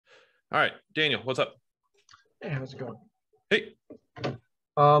All right, Daniel, what's up? Hey, how's it going? Hey.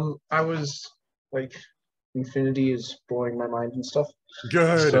 I was like, infinity is blowing my mind and stuff.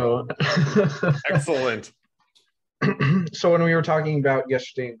 Good. So, Excellent. so when we were talking about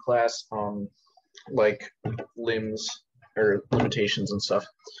yesterday in class, like limbs or limitations and stuff,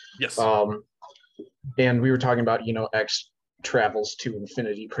 Yes. and we were talking about, x travels to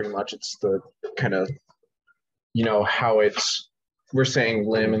infinity pretty much. It's the kind of, how we're saying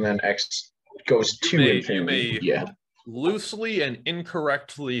limb and then x goes to infinity. You may yeah. loosely and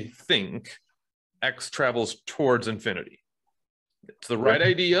incorrectly think x travels towards infinity. It's the right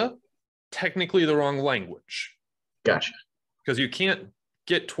idea, technically the wrong language. Gotcha. Because you can't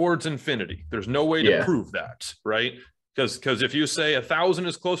get towards infinity. There's no way to prove that, right? Because if you say 1,000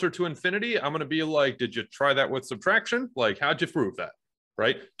 is closer to infinity, I'm going to be like, did you try that with subtraction? Like, how'd you prove that,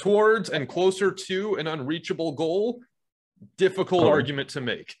 right? Towards and closer to an unreachable goal, difficult argument to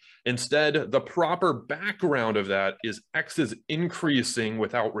make. Instead, the proper background of that is x is increasing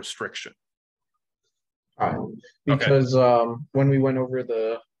without restriction. Because when we went over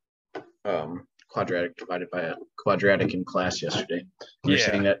the quadratic divided by a quadratic in class yesterday, we were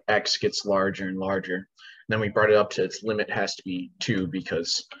saying that x gets larger and larger. And then we brought it up to its limit has to be 2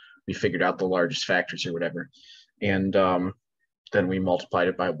 because we figured out the largest factors or whatever. And then we multiplied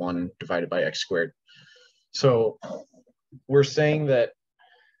it by 1 divided by x squared. So we're saying that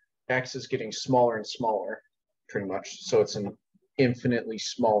x is getting smaller and smaller, pretty much. So it's an infinitely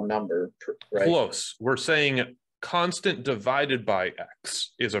small number, right? Close. We're saying constant divided by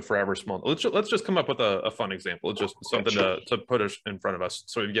x is a forever small. Let's just come up with a fun example. It's just something to put us in front of us.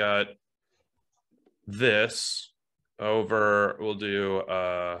 So we've got this over, we'll do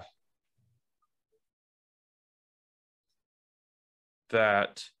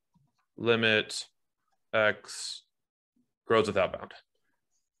that limit x grows without bound,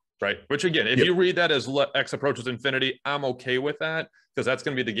 right? Which again, if you read that as x approaches infinity, I'm okay with that, because that's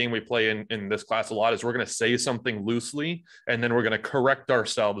going to be the game we play in this class a lot, is we're going to say something loosely, and then we're going to correct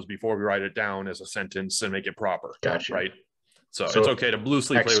ourselves before we write it down as a sentence and make it proper. Gotcha. Right? So it's okay to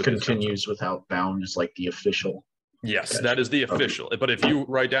loosely play with x continues without bound is like the official. Yes, that is the official. Okay. But if you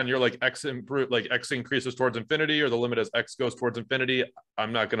write down, you're like x increases towards infinity, or the limit as x goes towards infinity,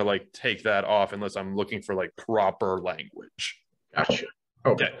 I'm not going to take that off unless I'm looking for proper language. Gotcha.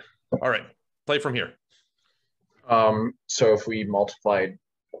 Okay. All right. Play from here. So if we multiplied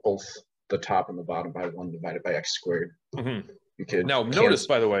both the top and the bottom by 1 divided by x squared, we could notice,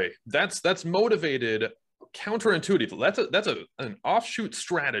 by the way, that's motivated counterintuitive. That's an offshoot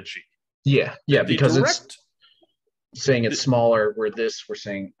strategy. Yeah, because it's saying it's smaller, where we're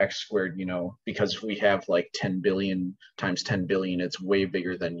saying x squared, because we have 10 billion times 10 billion, it's way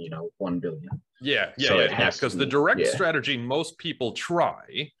bigger than 1 billion. Because the direct strategy most people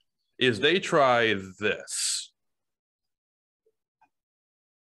try is they try this.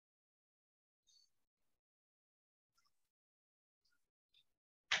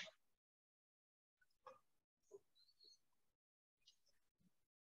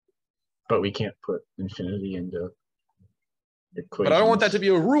 But we can't put infinity into equations. But I don't want that to be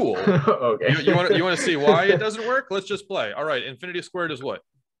a rule. Okay. You want to see why it doesn't work? Let's just play. All right, infinity squared is what?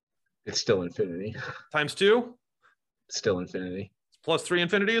 It's still infinity. Times 2? Still infinity. Plus 3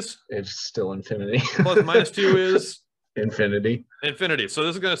 infinities? It's still infinity. Plus minus 2 is? Infinity. Infinity. So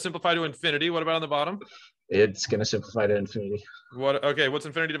this is going to simplify to infinity. What about on the bottom? It's going to simplify to infinity. What? Okay, what's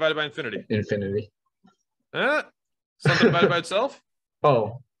infinity divided by infinity? Infinity. Something divided by itself?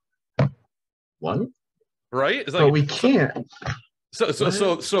 Oh. 1? Right? But we can't.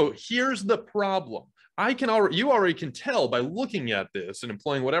 So here's the problem. You already can tell by looking at this and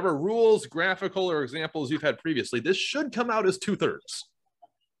employing whatever rules, graphical, or examples you've had previously, this should come out as 2/3.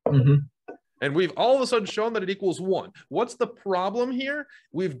 And we've all of a sudden shown that it equals 1. What's the problem here?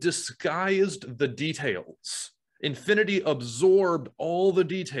 We've disguised the details. Infinity absorbed all the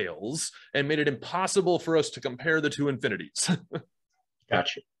details and made it impossible for us to compare the two infinities.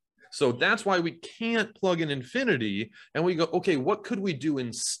 Gotcha. So that's why we can't plug in infinity, and we go, okay, what could we do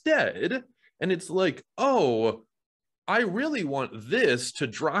instead? And it's like, oh, I really want this to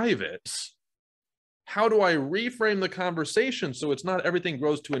drive it. How do I reframe the conversation so it's not everything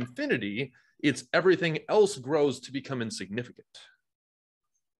grows to infinity, it's everything else grows to become insignificant?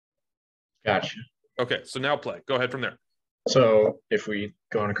 Gotcha. Okay, so now play. Go ahead from there. So if we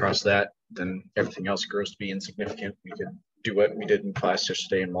going across that, then everything else grows to be insignificant. We could do what we did in class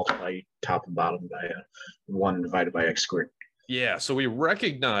yesterday and multiply top and bottom by 1 divided by x squared. Yeah, so we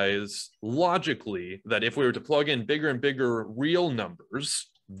recognize logically that if we were to plug in bigger and bigger real numbers,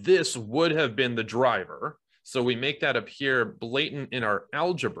 this would have been the driver. So we make that appear blatant in our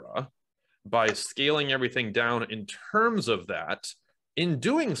algebra. by scaling everything down in terms of that. In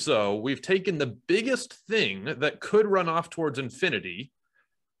doing so, we've taken the biggest thing that could run off towards infinity,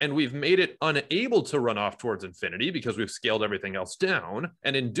 and we've made it unable to run off towards infinity because we've scaled everything else down.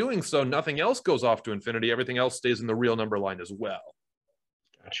 And in doing so, nothing else goes off to infinity. Everything else stays in the real number line as well.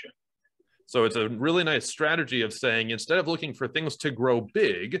 Gotcha. So it's a really nice strategy of saying, instead of looking for things to grow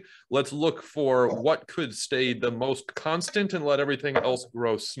big, let's look for what could stay the most constant and let everything else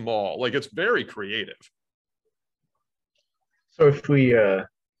grow small. Like, it's very creative. So if we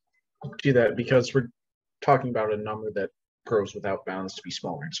do that, because we're talking about a number that grows without bounds to be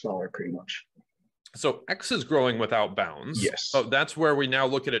smaller and smaller, pretty much. So x is growing without bounds. Yes. So that's where we now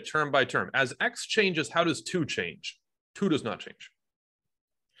look at it term by term. As x changes, how does 2 change? 2 does not change.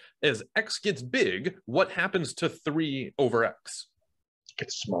 As x gets big, what happens to 3 over x? It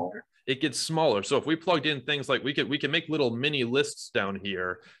gets smaller. It gets smaller. So if we plugged in things like, we can make little mini lists down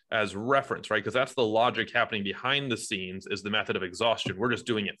here as reference, right? Because that's the logic happening behind the scenes, is the method of exhaustion. We're just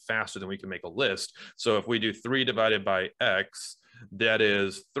doing it faster than we can make a list. So if we do 3 divided by x, that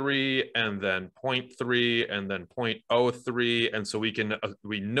is 3 and then 0.3 and then 0.03. And so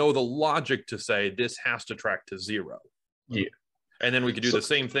we know the logic to say this has to track to 0. Yeah. And then we could do the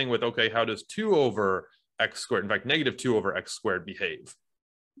same thing with, okay, how does 2 over x squared, in fact, negative 2 over x squared behave?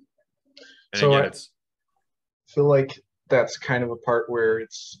 And so again, I feel like that's kind of a part where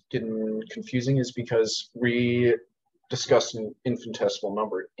it's getting confusing, is because we discussed an infinitesimal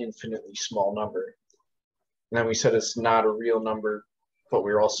number, infinitely small number. And then we said it's not a real number, but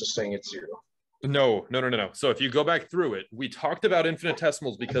we were also saying it's 0. No. So if you go back through it, we talked about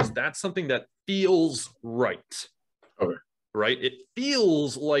infinitesimals because that's something that feels right. Okay. Right? It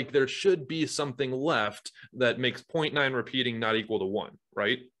feels like there should be something left that makes 0.9 repeating not equal to 1,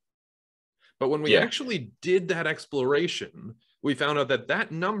 right? But when we actually did that exploration, we found out that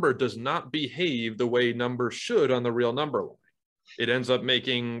that number does not behave the way numbers should on the real number line. It ends up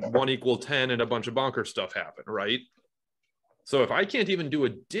making 1 equal 10 and a bunch of bonker stuff happen, right? So if I can't even do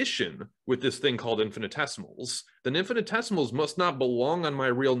addition with this thing called infinitesimals, then infinitesimals must not belong on my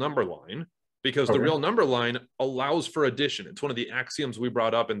real number line, because the real number line allows for addition. It's one of the axioms we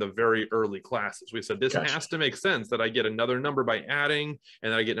brought up in the very early classes. We said this has to make sense, that I get another number by adding,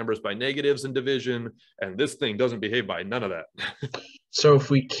 and then I get numbers by negatives and division, and this thing doesn't behave by none of that. So if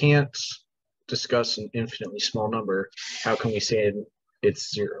we can't discuss an infinitely small number, how can we say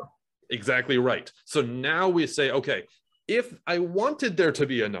it's 0? Exactly right. So now we say, okay, if I wanted there to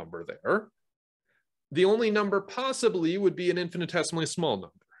be a number there, the only number possibly would be an infinitesimally small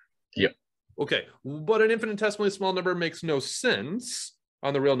number. Yep. Okay, but an infinitesimally small number makes no sense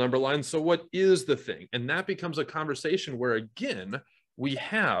on the real number line. So what is the thing? And that becomes a conversation where, again, we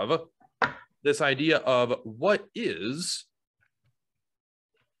have this idea of what is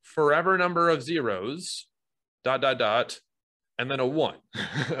forever number of zeros, ... and then a 1,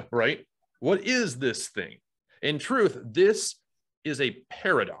 right? What is this thing? In truth, this is a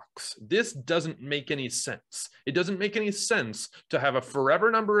paradox. This doesn't make any sense. It doesn't make any sense to have a forever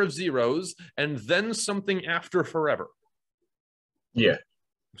number of zeros and then something after forever. Yeah.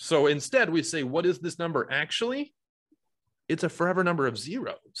 So instead we say, what is this number actually? It's a forever number of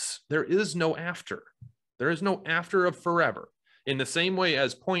zeros. There is no after. There is no after of forever. In the same way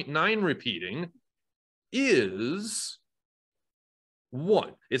as 0.9 repeating is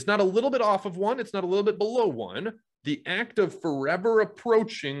 1. It's not a little bit off of 1. It's not a little bit below 1. The act of forever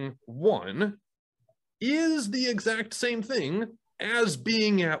approaching 1 is the exact same thing as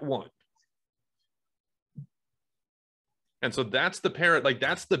being at 1. And so that's the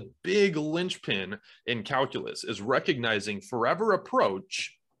that's the big linchpin in calculus, is recognizing forever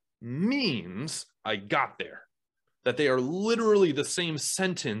approach means I got there. That they are literally the same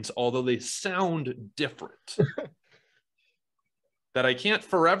sentence, although they sound different. That I can't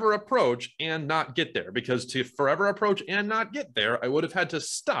forever approach and not get there, because to forever approach and not get there, I would have had to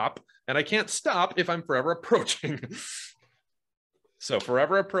stop, and I can't stop if I'm forever approaching. So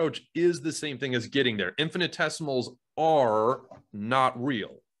forever approach is the same thing as getting there. Infinitesimals are not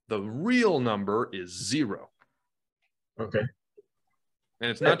real. The real number is 0. Okay. And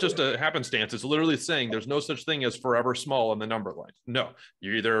it's not just a happenstance. It's literally saying there's no such thing as forever small in the number line. No,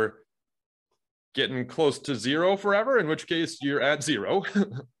 you're either getting close to 0 forever, in which case you're at 0.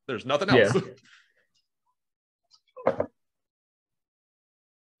 There's nothing else.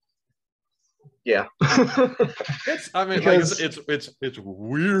 Yeah. It's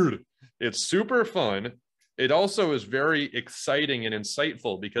weird. It's super fun. It also is very exciting and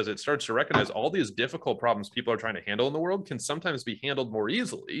insightful, because it starts to recognize all these difficult problems people are trying to handle in the world can sometimes be handled more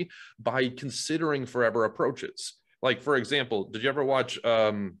easily by considering forever approaches. Like, for example, did you ever watch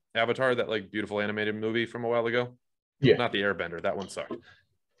Avatar, that like beautiful animated movie from a while ago? Yeah. Not the Airbender, that one sucked.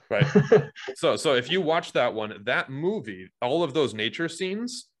 Right. So if you watch that one, that movie, all of those nature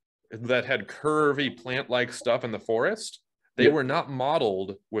scenes that had curvy plant-like stuff in the forest, they were not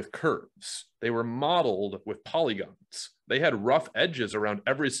modeled with curves. They were modeled with polygons. They had rough edges around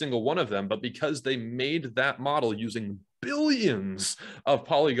every single one of them, but because they made that model using billions of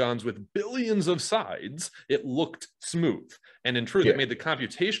polygons with billions of sides, it looked smooth. And in truth, it made the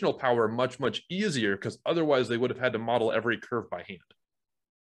computational power much, much easier, because otherwise they would have had to model every curve by hand.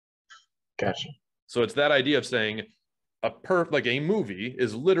 Gotcha. So it's that idea of saying like a movie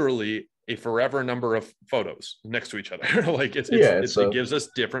is literally a forever number of photos next to each other. Like it gives us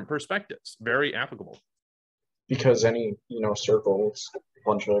different perspectives. Very applicable. Because any circle, it's a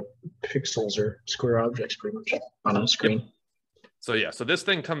bunch of pixels or square objects pretty much on a screen. Yep. So this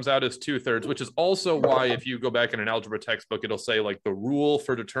thing comes out as 2/3, which is also why if you go back in an algebra textbook, it'll say like the rule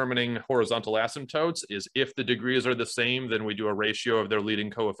for determining horizontal asymptotes is if the degrees are the same, then we do a ratio of their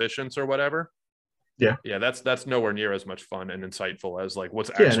leading coefficients or whatever. Yeah, that's nowhere near as much fun and insightful as like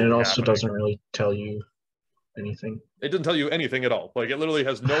what's actually happening. And it also doesn't really tell you anything. It doesn't tell you anything at all. Like it literally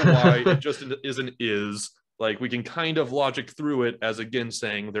has no why. It just is an is. Like we can kind of logic through it as again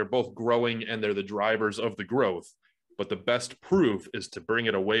saying they're both growing and they're the drivers of the growth. But the best proof is to bring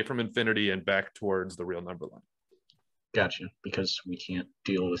it away from infinity and back towards the real number line. Gotcha. Because we can't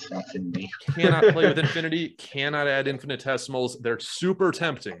deal with infinity. Cannot play with infinity. Cannot add infinitesimals. They're super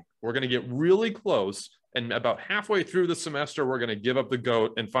tempting. We're going to get really close. And about halfway through the semester, we're going to give up the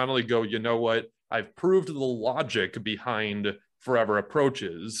goat and finally go, you know what? I've proved the logic behind forever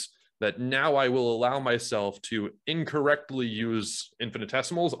approaches, that now I will allow myself to incorrectly use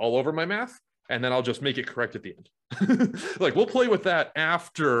infinitesimals all over my math. And then I'll just make it correct at the end. Like we'll play with that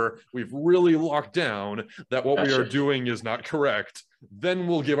after we've really locked down that what we are doing is not correct. Then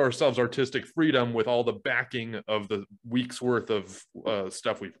we'll give ourselves artistic freedom with all the backing of the week's worth of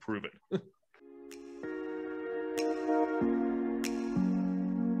stuff we've proven.